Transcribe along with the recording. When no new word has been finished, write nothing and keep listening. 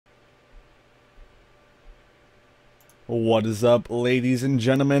What is up, ladies and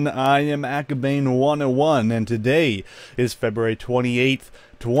gentlemen? I am Akabane101, and today is February 28th,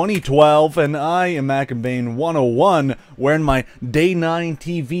 2012, and I am Akabane101 wearing my Day 9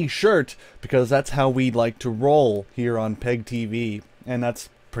 TV shirt because that's how we like to roll here on Peg TV, and that's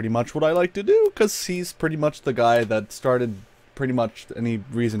pretty much what I like to do because he's pretty much the guy that started pretty much any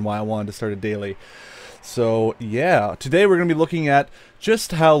reason why I wanted to start a daily. So yeah, today we're going to be looking at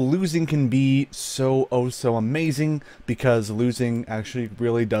just how losing can be so amazing, because losing actually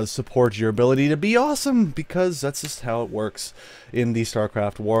really does support your ability to be awesome, because that's just how it works in the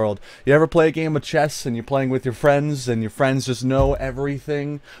StarCraft world. You ever play a game of chess and you're playing with your friends and your friends just know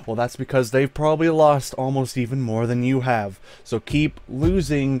everything? Well, that's because they've probably lost almost even more than you have. So keep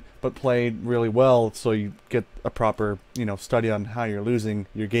losing, but play really well so you get a proper, study on how you're losing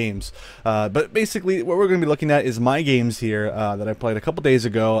your games. But basically what we're going to be looking at is my games here that I played a couple days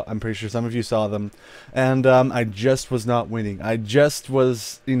ago. I'm pretty sure some of you saw them, and I just was not winning. I just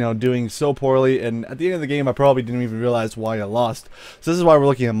was, doing so poorly, and at the end of the game I probably didn't even realize why I lost. So this is why we're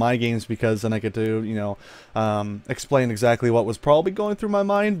looking at my games, because then I get to, explain exactly what was probably going through my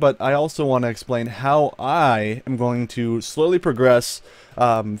mind, but I also want to explain how I am going to slowly progress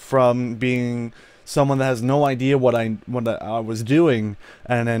from being someone that has no idea what I was doing,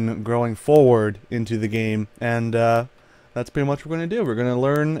 and then growing forward into the game. And that's pretty much what we're going to do. We're going to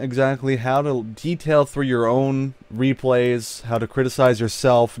learn exactly how to detail through your own replays, how to criticize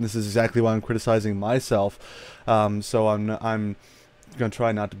yourself, and this is exactly why I'm criticizing myself. So I'm going to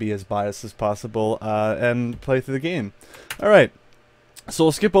try not to be as biased as possible and play through the game. Alright. So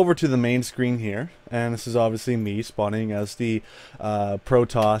we'll skip over to the main screen here, and this is obviously me spawning as the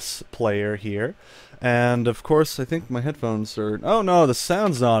Protoss player here. And of course, I think my headphones are... Oh no, the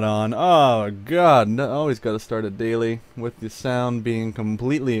sound's not on. Oh god, no, always got to start a daily with the sound being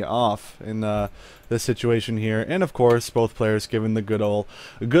completely off in this situation here. And of course, both players given the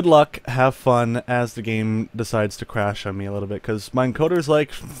good luck, have fun as the game decides to crash on me a little bit, because my encoder's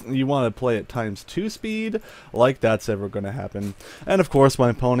like, you want to play at ×2 speed, like that's ever going to happen. And of course,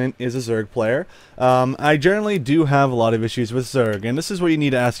 my opponent is a Zerg player. I generally do have a lot of issues with Zerg, and this is what you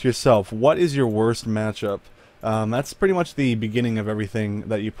need to ask yourself: what is your worst matchup? That's pretty much the beginning of everything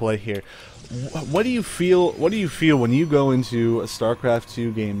that you play here. What do you feel when you go into a StarCraft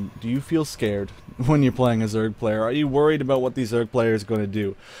 2 game? Do you feel scared when you're playing a Zerg player? Are you worried about what the Zerg player is going to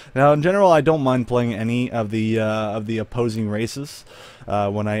do? Now, in general, I don't mind playing any of the opposing races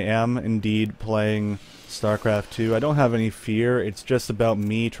when I am indeed playing StarCraft 2. I don't have any fear. It's just about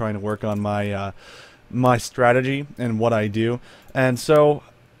me trying to work on my my strategy and what I do. And so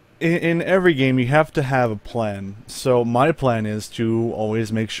in every game you have to have a plan. So my plan is to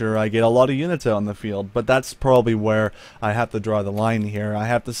always make sure I get a lot of units out in the field, but that's probably where I have to draw the line here. I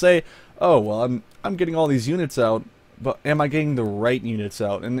have to say, oh well, I'm getting all these units out, but am I getting the right units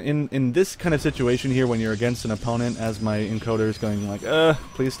out? And in this kind of situation here, when you're against an opponent, as my encoder is going like,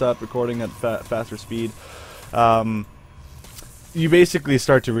 please stop recording at faster speed, you basically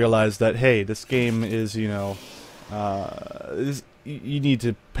start to realize that, hey, this game is, you need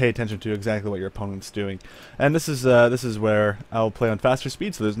to pay attention to exactly what your opponent's doing. And this is where I'll play on faster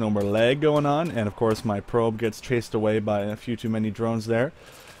speed, so there's no more lag going on, and of course my probe gets chased away by a few too many drones there.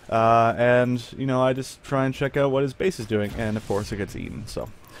 And, I just try and check out what his base is doing, and of course it gets eaten. So,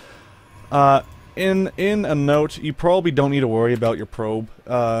 in a note, you probably don't need to worry about your probe,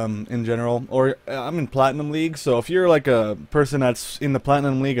 in general. Or, I'm in Platinum League, so if you're like a person that's in the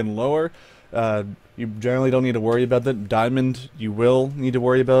Platinum League and lower, you generally don't need to worry about that. Diamond, you will need to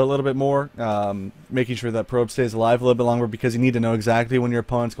worry about it a little bit more, making sure that probe stays alive a little bit longer, because you need to know exactly when your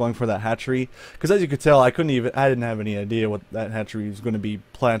opponent's going for that hatchery. Because as you could tell, I didn't have any idea what that hatchery was going to be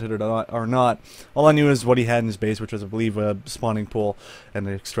planted or not. All I knew is what he had in his base, which was, I believe, a spawning pool and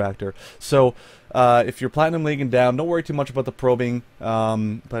an extractor. So if you're Platinum League and down, don't worry too much about the probing,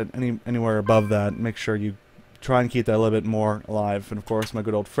 but anywhere above that, make sure you try and keep that a little bit more alive. And of course, my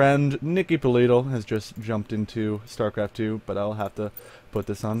good old friend Nicky Polito has just jumped into StarCraft 2, but I'll have to put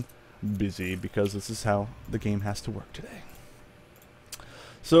this on busy because this is how the game has to work today.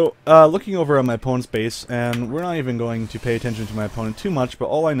 So, looking over at my opponent's base, and we're not even going to pay attention to my opponent too much, but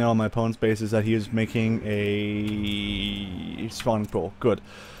all I know on my opponent's base is that he is making a spawning pool. Good.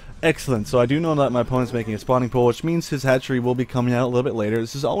 Excellent. So I do know that my opponent's making a spawning pool, which means his hatchery will be coming out a little bit later.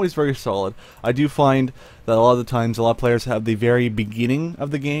 This is always very solid. I do find that a lot of the times, a lot of players have the very beginning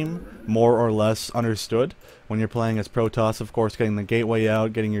of the game more or less understood. When you're playing as Protoss, of course, getting the gateway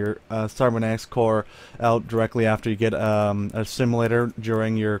out, getting your cybernetics core out directly after you get a simulator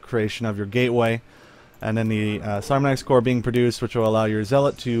during your creation of your gateway. And then the cybernetics core being produced, which will allow your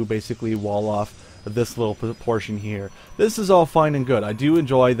zealot to basically wall off this little portion here. This is all fine and good. I do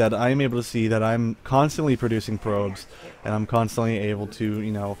enjoy that I am able to see that I'm constantly producing probes, and I'm constantly able to,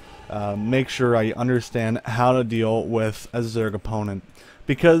 you know, make sure I understand how to deal with a Zerg opponent.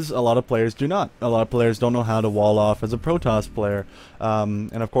 Because a lot of players do not. A lot of players don't know how to wall off as a Protoss player.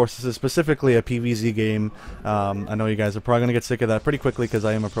 And of course, this is specifically a PvZ game. I know you guys are probably going to get sick of that pretty quickly because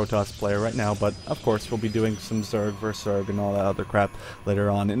I am a Protoss player right now. But of course, we'll be doing some Zerg versus Zerg and all that other crap later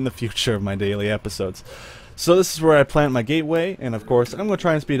on in the future of my daily episodes. So this is where I plant my gateway, and of course I'm going to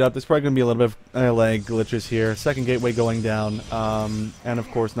try and speed up. There's probably going to be a little bit of lag glitches here. Second gateway going down, and of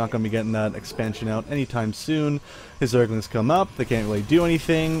course not going to be getting that expansion out anytime soon. His Zerglings come up, they can't really do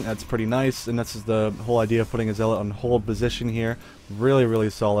anything. That's pretty nice, and that's the whole idea of putting a Zealot on hold position here. Really,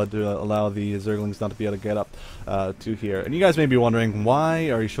 really solid to allow the Zerglings not to be able to get up to here. And you guys may be wondering, why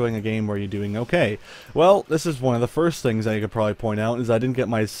are you showing a game where you're doing okay? Well, this is one of the first things that you could probably point out, is I didn't get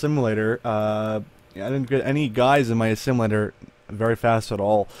my simulator I didn't get any guys in my assimilator very fast at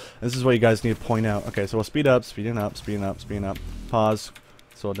all. This is what you guys need to point out. Okay, so we'll speed up, speeding up, speeding up, speeding up. Pause,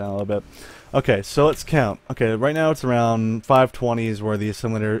 slow it down a little bit. Okay, so let's count. Okay, right now it's around 5:20 is where the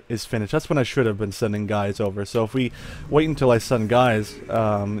assimilator is finished. That's when I should have been sending guys over. So if we wait until I send guys,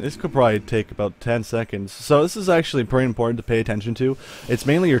 this could probably take about 10 seconds. So this is actually pretty important to pay attention to. It's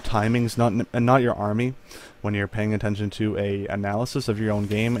mainly your timings, not your army, when you're paying attention to a analysis of your own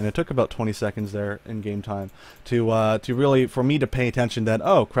game, and it took about 20 seconds there in game time to really, for me to pay attention that,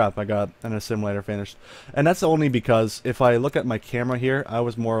 oh crap, I got an assimilator finished. And that's only because if I look at my camera here, I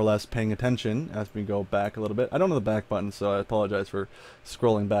was more or less paying attention as we go back a little bit. I don't know the back button, so I apologize for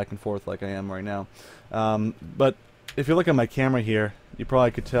scrolling back and forth like I am right now. But if you look at my camera here, you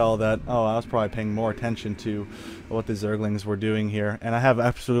probably could tell that, oh, I was probably paying more attention to what the Zerglings were doing here, and I have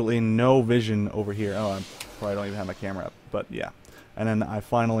absolutely no vision over here. Oh, I probably don't even have my camera up, but yeah. And then I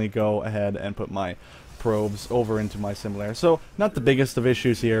finally go ahead and put my probes over into my simulator. So, not the biggest of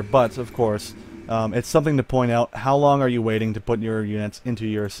issues here, but of course, it's something to point out. How long are you waiting to put your units into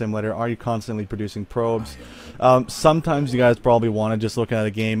your simulator? Are you constantly producing probes? Sometimes you guys probably want to just look at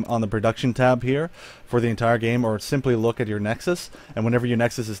a game on the production tab here for the entire game, or simply look at your Nexus, and whenever your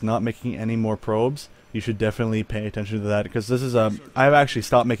Nexus is not making any more probes, you should definitely pay attention to that, because this is I've actually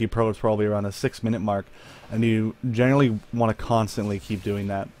stopped making probes probably around a 6-minute mark, and you generally want to constantly keep doing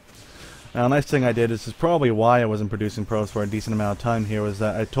that. Now, a nice thing I did, this is probably why I wasn't producing probes for a decent amount of time here, was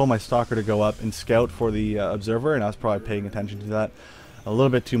that I told my stalker to go up and scout for the observer, and I was probably paying attention to that a little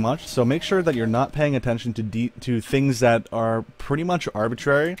bit too much. So make sure that you're not paying attention to things that are pretty much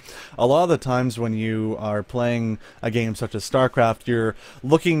arbitrary. A lot of the times when you are playing a game such as StarCraft, you're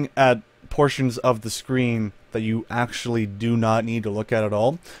looking at portions of the screen that you actually do not need to look at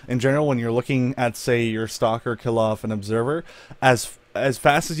all. In general, when you're looking at, say, your stalker kill off an observer, as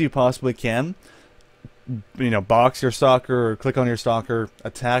fast as you possibly can, you know, box your stalker or click on your stalker,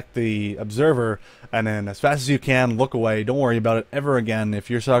 attack the observer, and then as fast as you can, look away. Don't worry about it ever again. If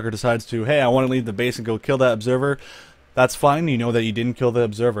your stalker decides to, hey, I want to leave the base and go kill that observer, that's fine. You know that you didn't kill the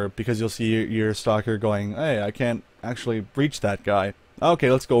observer, because you'll see your stalker going, hey, I can't actually reach that guy.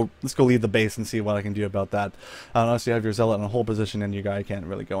 Okay, let's go leave the base and see what I can do about that. Unless you have your Zealot in a hold position and your guy can't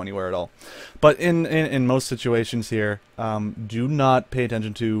really go anywhere at all. But in most situations here, do not pay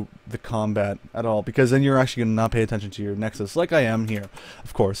attention to the combat at all, because then you're actually going to not pay attention to your Nexus, like I am here.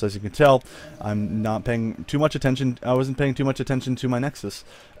 Of course, as you can tell, I'm not paying too much attention. I wasn't paying too much attention to my Nexus.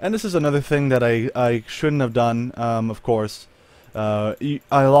 And this is another thing that I shouldn't have done, of course. A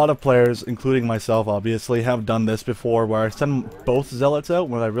lot of players, including myself obviously, have done this before, where I send both Zealots out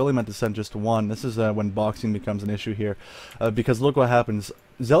when I really meant to send just one. This is when boxing becomes an issue here, because look what happens.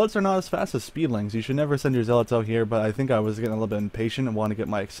 Zealots are not as fast as Speedlings. You should never send your Zealots out here, but I think I was getting a little bit impatient and wanted to get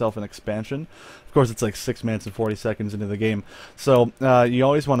myself an expansion. Of course, it's like 6 minutes and 40 seconds into the game, so you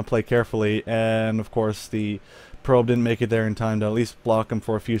always want to play carefully, and of course the probe didn't make it there in time to at least block him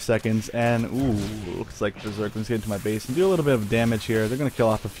for a few seconds, and ooh, looks like the Zerglings get into my base and do a little bit of damage here. They're going to kill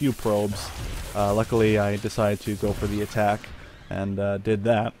off a few probes. Luckily, I decided to go for the attack and did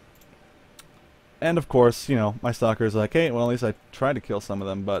that. And of course, you know, my stalker's like, hey, well, at least I tried to kill some of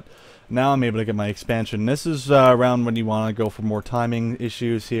them, but now I'm able to get my expansion. This is around when you want to go for more timing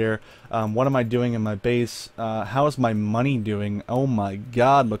issues here. What am I doing in my base? How is my money doing? Oh my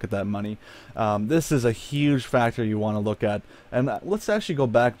god, look at that money. This is a huge factor you want to look at. And let's actually go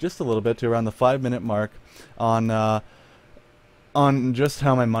back just a little bit to around the 5-minute mark on just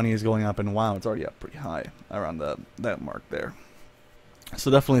how my money is going up. And wow, it's already up pretty high around that mark there. So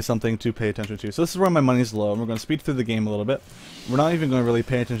definitely something to pay attention to. So this is where my money's low, and we're going to speed through the game a little bit. We're not even going to really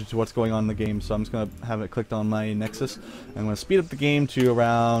pay attention to what's going on in the game, so I'm just going to have it clicked on my Nexus. I'm going to speed up the game to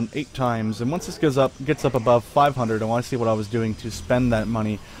around 8 times, and once this gets up above 500, I want to see what I was doing to spend that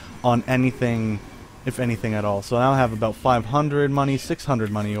money on anything, if anything at all. So now I have about 500 money, 600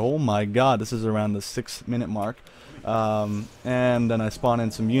 money. Oh my god, this is around the 6-minute mark. And then I spawn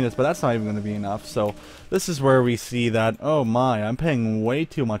in some units, but that's not even going to be enough. So this is where we see that, oh my, I'm paying way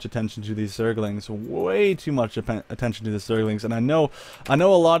too much attention to these Zerglings, way too much attention to the Zerglings. And I know a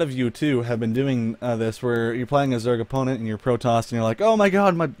lot of you too have been doing this, where you're playing a Zerg opponent and you're Protoss and you're like, oh my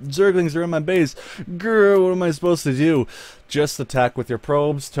god, my Zerglings are in my base, grr, what am I supposed to do? Just attack with your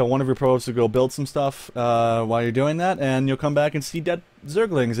probes, tell one of your probes to go build some stuff while you're doing that, and you'll come back and see dead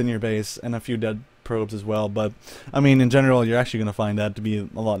Zerglings in your base and a few dead probes as well. But I mean, in general, you're actually going to find that to be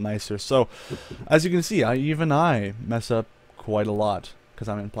a lot nicer. So as you can see, even I mess up quite a lot because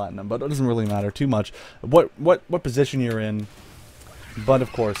I'm in platinum, but it doesn't really matter too much what position you're in. But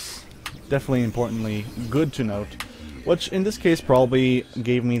of course, definitely importantly, good to note, which in this case probably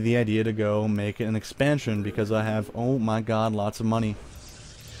gave me the idea to go make an expansion, because I have, oh my god, lots of money.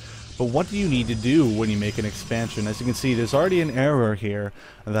 But what do you need to do when you make an expansion? As you can see, there's already an error here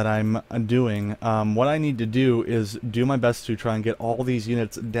that I'm doing. What I need to do is do my best to try and get all these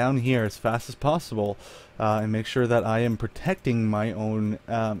units down here as fast as possible, and make sure that I am protecting my own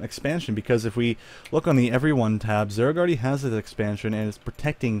expansion. Because if we look on the Everyone tab, Zerg already has its expansion and it's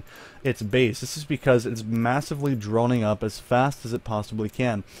protecting its base. This is because it's massively droning up as fast as it possibly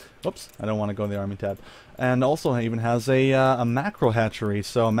can. Oops, I don't want to go in the Army tab. And also it even has a macro hatchery,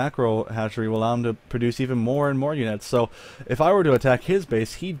 so a macro hatchery will allow him to produce even more and more units. So if I were to attack his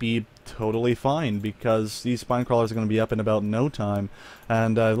base, he'd be totally fine, because these spine crawlers are going to be up in about no time.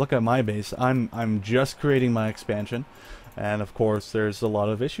 And look at my base. I'm just creating my expansion, and of course there's a lot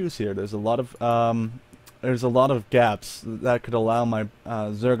of issues here. There's a lot of gaps that could allow my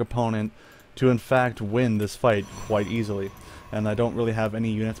Zerg opponent to in fact win this fight quite easily. And I don't really have any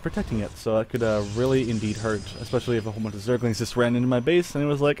units protecting it, so that could really indeed hurt, especially if a whole bunch of Zerglings just ran into my base and it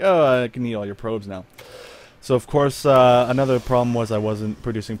was like, oh, I can eat all your probes now. So of course, another problem was I wasn't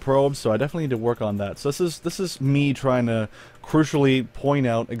producing probes, so I definitely need to work on that. So this is me trying to crucially point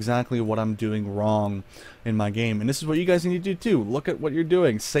out exactly what I'm doing wrong in my game, and this is what you guys need to do too. Look at what you're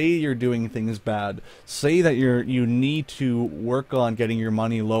doing. Say you're doing things bad. Say that you need to work on getting your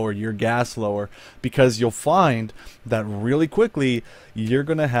money lower, your gas lower, because you'll find that really quickly you're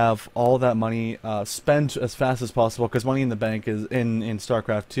gonna have all that money spent as fast as possible, because money in the bank is in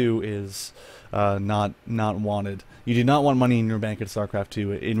StarCraft 2 is not wanted. You do not want money in your bank at StarCraft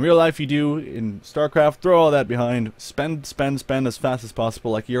 2. In real life you do. In StarCraft, throw all that behind. Spend as fast as possible,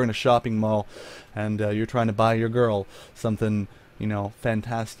 like you're in a shopping mall and you're trying to buy your girl something, you know,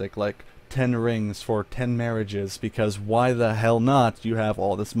 fantastic, like 10 rings for 10 marriages, because why the hell not? You have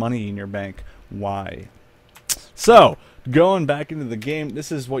all this money in your bank. Why? So, going back into the game,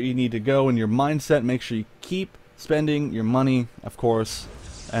 this is what you need to go in your mindset. Make sure you keep spending your money, of course.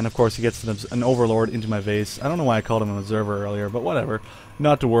 And of course he gets an overlord into my base. I don't know why I called him an observer earlier, but whatever.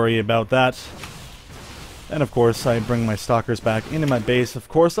 Not to worry about that. And of course I bring my stalkers back into my base. Of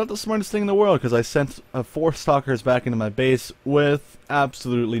course, not the smartest thing in the world, because I sent 4 stalkers back into my base with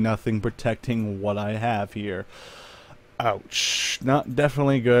absolutely nothing protecting what I have here. Ouch. Not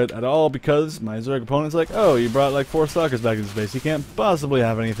definitely good at all, because my Zerg opponent's like, oh, you brought like 4 stalkers back into his base. He can't possibly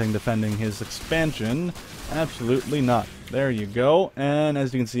have anything defending his expansion. Absolutely not. There you go. And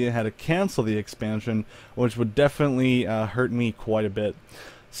as you can see, I had to cancel the expansion, which would definitely hurt me quite a bit.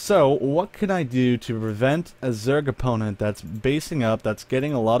 So, what can I do to prevent a Zerg opponent that's basing up, that's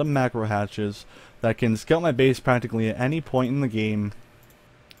getting a lot of macro hatches, that can scout my base practically at any point in the game,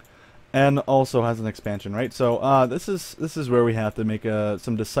 and also has an expansion, right? So, this is where we have to make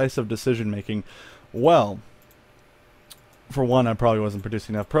some decisive decision making. Well, for one, I probably wasn't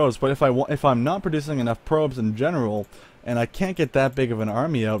producing enough probes, but if I'm not producing enough probes in general, and I can't get that big of an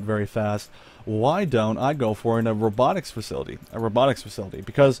army out very fast, why don't I go for a robotics facility?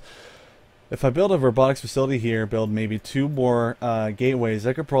 Because if I build a robotics facility here, build maybe 2 more gateways,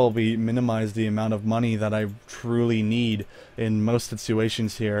 I could probably minimize the amount of money that I truly need in most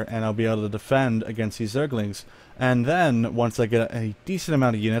situations here, and I'll be able to defend against these Zerglings. And then, once I get a decent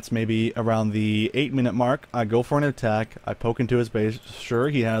amount of units, maybe around the 8-minute mark, I go for an attack, I poke into his base. Sure,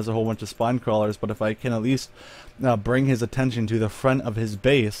 he has a whole bunch of spine crawlers, but if I can at least bring his attention to the front of his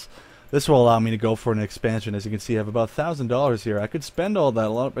base, this will allow me to go for an expansion. As you can see, I have about $1,000 here. I could spend all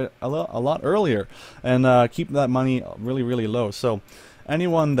that a lot earlier and keep that money really, really low. So,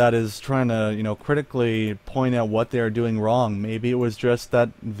 anyone that is trying to, you know, critically point out what they're doing wrong, maybe it was just that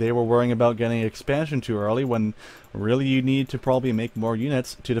they were worrying about getting expansion too early when really you need to probably make more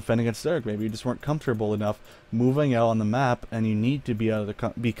units to defend against Zerg. Maybe you just weren't comfortable enough moving out on the map, and you need to be able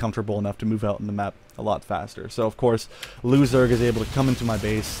to be comfortable enough to move out on the map a lot faster. So of course, Zerg is able to come into my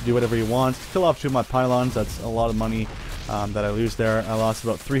base, do whatever he wants, kill off 2 of my pylons. That's a lot of money that I lose there. I lost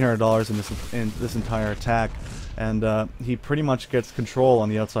about $300 in this entire attack. And he pretty much gets control on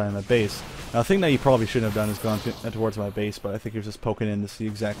the outside of my base. Now, the thing that he probably shouldn't have done is gone towards my base, but I think he was just poking in to see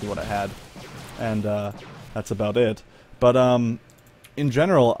exactly what I had. And that's about it. But in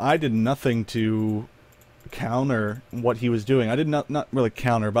general, I did nothing to counter what he was doing. I did not really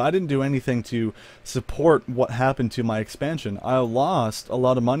counter, but I didn't do anything to support what happened to my expansion. I lost a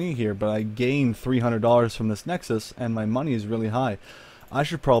lot of money here, but I gained $300 from this Nexus, and my money is really high. I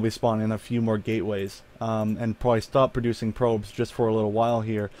should probably spawn in a few more gateways and probably stop producing probes just for a little while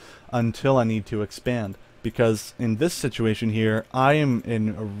here until I need to expand. Because in this situation here, I am in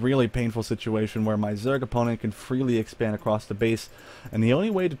a really painful situation where my Zerg opponent can freely expand across the base, and the only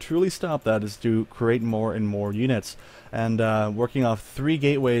way to truly stop that is to create more and more units. And working off 3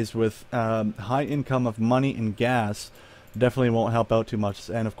 gateways with high income of money and gas definitely won't help out too much.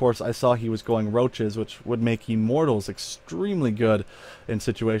 And of course, I saw he was going roaches, which would make immortals extremely good in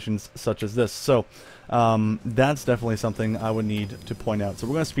situations such as this. So that's definitely something I would need to point out. So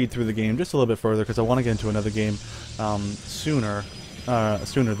we're going to speed through the game just a little bit further because I want to get into another game sooner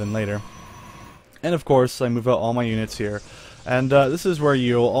than later. And of course, I move out all my units here. And this is where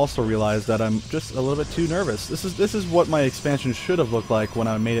you'll also realize that I'm just a little bit too nervous. This is what my expansion should have looked like when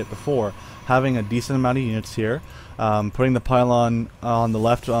I made it before. Having a decent amount of units here, putting the pylon on the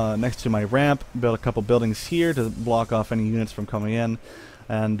left next to my ramp, build a couple buildings here to block off any units from coming in,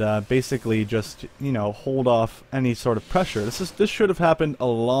 and basically just, you know, hold off any sort of pressure. This should have happened a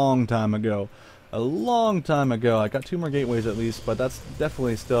long time ago. A long time ago. I got 2 more gateways at least, but that's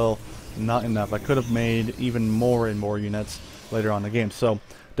definitely still not enough. I could have made even more and more units later on in the game. So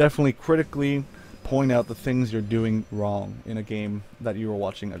definitely critically point out the things you're doing wrong in a game that you were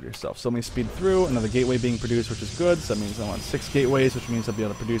watching of yourself. So let me speed through. Another gateway being produced, which is good. So that means I want 6 gateways, which means I'll be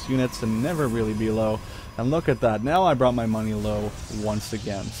able to produce units and never really be low. And look at that. Now I brought my money low once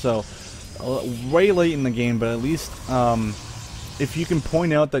again. So way late in the game, but at least if you can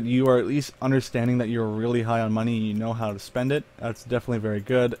point out that you are at least understanding that you're really high on money and you know how to spend it, that's definitely very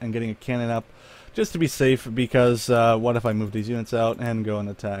good. And getting a cannon up just to be safe, because what if I move these units out and go and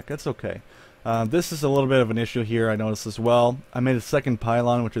attack? That's okay. This is a little bit of an issue here, I noticed as well. I made a second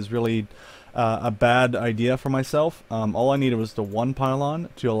pylon, which is really a bad idea for myself. All I needed was the 1 pylon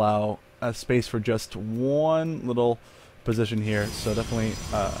to allow a space for just 1 little position here. So definitely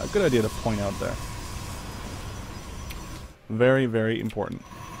a good idea to point out there. Very, very important.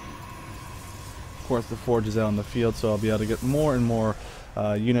 Of course, the forge is out in the field, so I'll be able to get more and more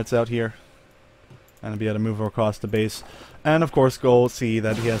units out here. And I'll be able to move across the base. And of course, go see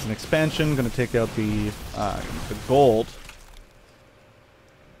that he has an expansion. Going to take out the gold,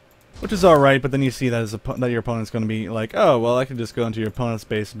 which is all right. But then you see that that your opponent's going to be like, oh well, I can just go into your opponent's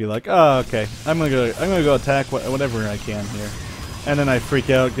base and be like, oh okay, I'm gonna go attack whatever I can here. And then I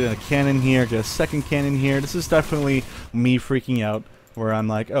freak out, get a cannon here, get a second cannon here. This is definitely me freaking out, where I'm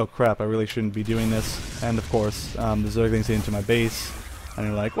like, oh crap, I really shouldn't be doing this. And of course, the Zerglings get into my base, and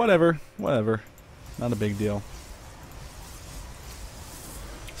you're like, whatever. Not a big deal.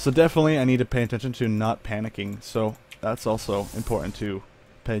 So definitely I need to pay attention to not panicking. So that's also important to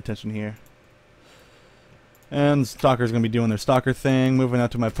pay attention here. And Stalker's going to be doing their Stalker thing, moving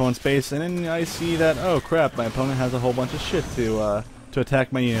out to my opponent's base, and then I see that, oh crap, my opponent has a whole bunch of shit to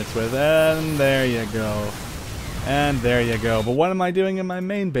attack my units with, and there you go. And there you go. But what am I doing in my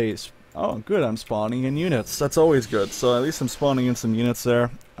main base? Oh, good, I'm spawning in units. That's always good. So at least I'm spawning in some units there.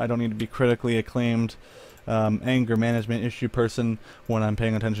 I don't need to be critically acclaimed anger management issue person when I'm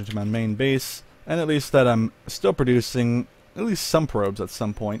paying attention to my main base. And at least that I'm still producing at least some probes at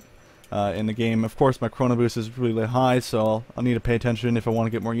some point in the game. Of course, my chrono boost is really high, so I'll need to pay attention. If I want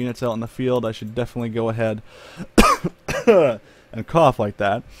to get more units out in the field, I should definitely go ahead and cough like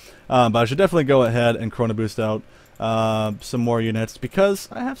that. But I should definitely go ahead and chrono boost out some more units, because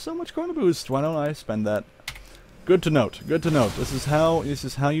I have so much chrono boost. Why don't I spend that? Good to note. Good to note. This is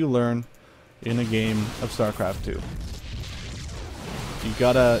how you learn in a game of StarCraft 2. You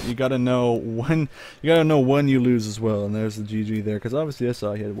gotta know when you lose as well. And there's the GG there, because obviously I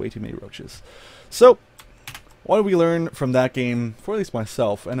saw he had way too many roaches. So what did we learn from that game, for at least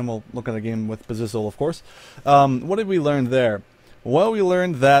myself? And then we'll look at the game with Bazizzle, of course. What did we learn there? Well, we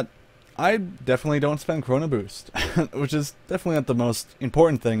learned that I definitely don't spend Chrono Boost, which is definitely not the most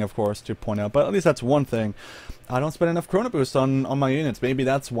important thing, of course, to point out, but at least that's one thing. I don't spend enough Chrono Boost on my units. Maybe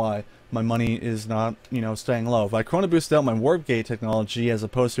that's why my money is not, you know, staying low. If I Chrono Boost out my Warp Gate technology as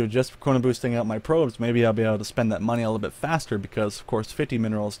opposed to just Chrono Boosting out my probes, maybe I'll be able to spend that money a little bit faster because, of course, 50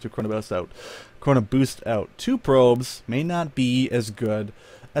 minerals to Chrono Boost out 2 probes may not be as good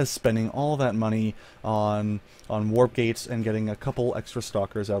as spending all that money on Warp Gates and getting a couple extra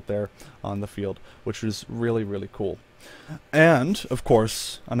stalkers out there on the field, which is really, really cool. And, of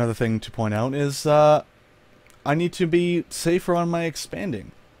course, another thing to point out is I need to be safer on my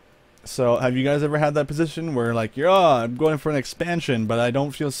expanding. So, have you guys ever had that position where, like, I'm going for an expansion, but I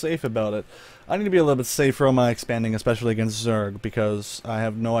don't feel safe about it? I need to be a little bit safer on my expanding, especially against Zerg, because I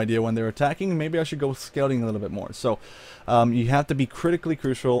have no idea when they're attacking. Maybe I should go scouting a little bit more. So, you have to be critically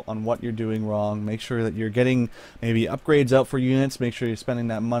crucial on what you're doing wrong. Make sure that you're getting maybe upgrades out for units. Make sure you're spending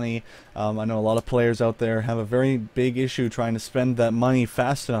that money. I know a lot of players out there have a very big issue trying to spend that money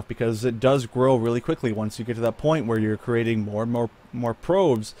fast enough, because it does grow really quickly once you get to that point where you're creating more and more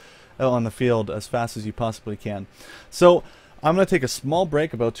probes on the field as fast as you possibly can. So I'm going to take a small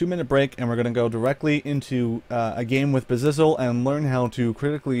break, about 2-minute break, and we're going to go directly into a game with Bazizzle and learn how to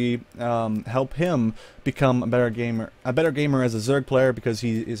critically help him become a better gamer as a Zerg player, because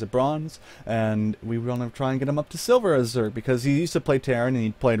he is a bronze, and we want to try and get him up to silver as Zerg, because he used to play Terran and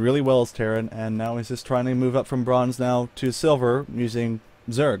he played really well as Terran, and now he's just trying to move up from bronze now to silver using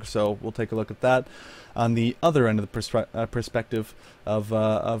Zerg. So we'll take a look at that on the other end of the perspective of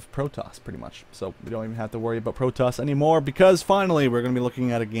Protoss, pretty much. So we don't even have to worry about Protoss anymore, because finally we're going to be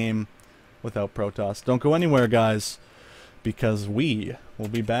looking at a game without Protoss. Don't go anywhere, guys, because we will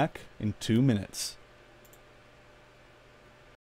be back in 2 minutes.